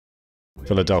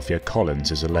Philadelphia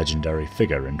Collins is a legendary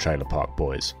figure in Trailer Park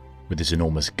Boys. With his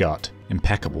enormous gut,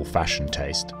 impeccable fashion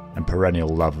taste, and perennial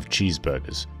love of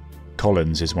cheeseburgers,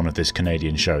 Collins is one of this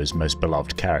Canadian show's most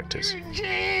beloved characters. Jim!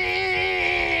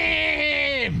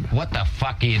 What the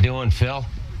fuck are you doing, Phil?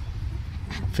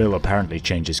 Phil apparently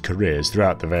changes careers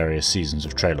throughout the various seasons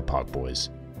of Trailer Park Boys.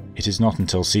 It is not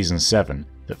until season 7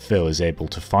 that Phil is able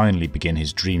to finally begin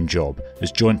his dream job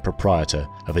as joint proprietor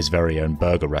of his very own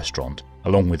burger restaurant,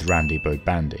 along with Randy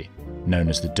Bobandy, known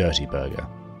as the Dirty Burger.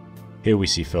 Here we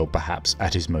see Phil perhaps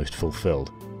at his most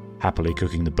fulfilled, happily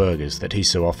cooking the burgers that he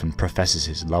so often professes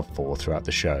his love for throughout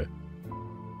the show.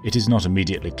 It is not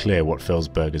immediately clear what Phil's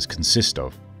burgers consist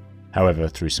of. However,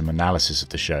 through some analysis of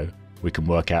the show, we can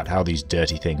work out how these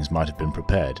dirty things might have been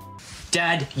prepared.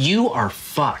 Dad, you are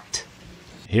fucked.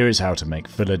 Here is how to make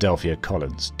Philadelphia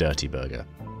Collins Dirty Burger.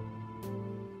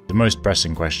 The most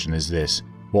pressing question is this: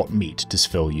 what meat does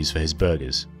Phil use for his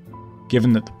burgers?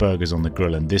 Given that the burgers on the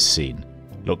grill in this scene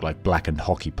look like blackened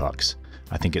hockey pucks,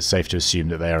 I think it's safe to assume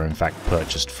that they are in fact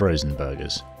purchased frozen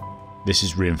burgers. This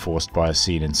is reinforced by a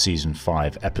scene in Season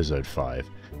 5, Episode 5,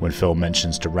 when Phil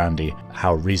mentions to Randy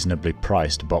how reasonably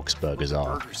priced box burgers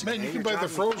are. Man, you can buy the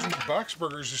frozen box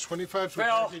burgers, it's $25 for a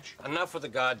package. Enough with the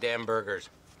goddamn burgers.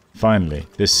 Finally,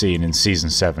 this scene in Season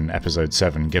 7, Episode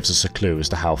 7 gives us a clue as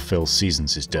to how Phil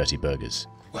seasons his dirty burgers.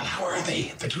 Well, how are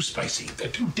they? They're too spicy. They're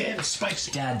too damn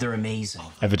spicy. Dad, they're amazing.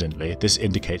 Evidently, this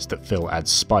indicates that Phil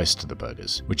adds spice to the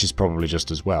burgers, which is probably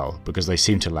just as well, because they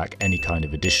seem to lack any kind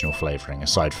of additional flavouring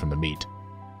aside from the meat.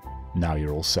 Now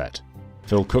you're all set.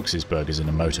 Phil cooks his burgers in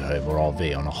a motorhome or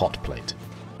RV on a hot plate.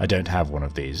 I don't have one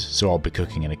of these, so I'll be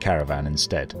cooking in a caravan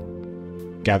instead.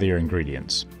 Gather your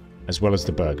ingredients. As well as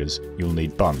the burgers, you'll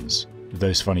need buns,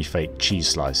 those funny fake cheese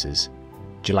slices,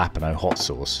 jalapeno hot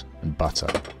sauce, and butter.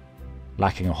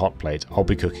 Lacking a hot plate, I'll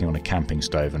be cooking on a camping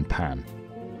stove and pan.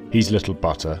 Heat a little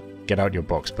butter, get out your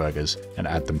box burgers, and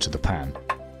add them to the pan.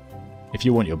 If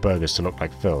you want your burgers to look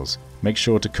like Phil's, make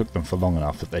sure to cook them for long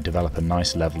enough that they develop a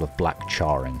nice level of black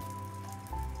charring.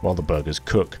 While the burgers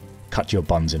cook, cut your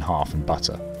buns in half and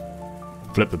butter.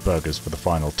 Flip the burgers for the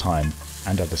final time,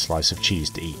 and add a slice of cheese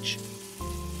to each.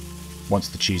 Once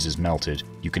the cheese is melted,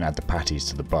 you can add the patties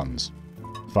to the buns.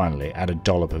 Finally, add a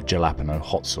dollop of jalapeno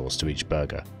hot sauce to each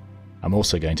burger. I'm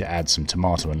also going to add some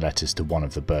tomato and lettuce to one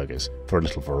of the burgers, for a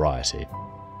little variety.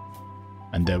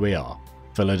 And there we are,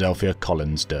 Philadelphia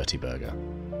Collins Dirty Burger.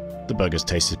 The burgers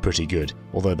tasted pretty good,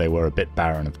 although they were a bit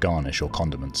barren of garnish or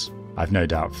condiments. I've no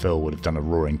doubt Phil would have done a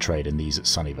roaring trade in these at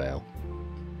Sunnyvale.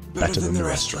 Better than the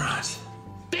restaurant.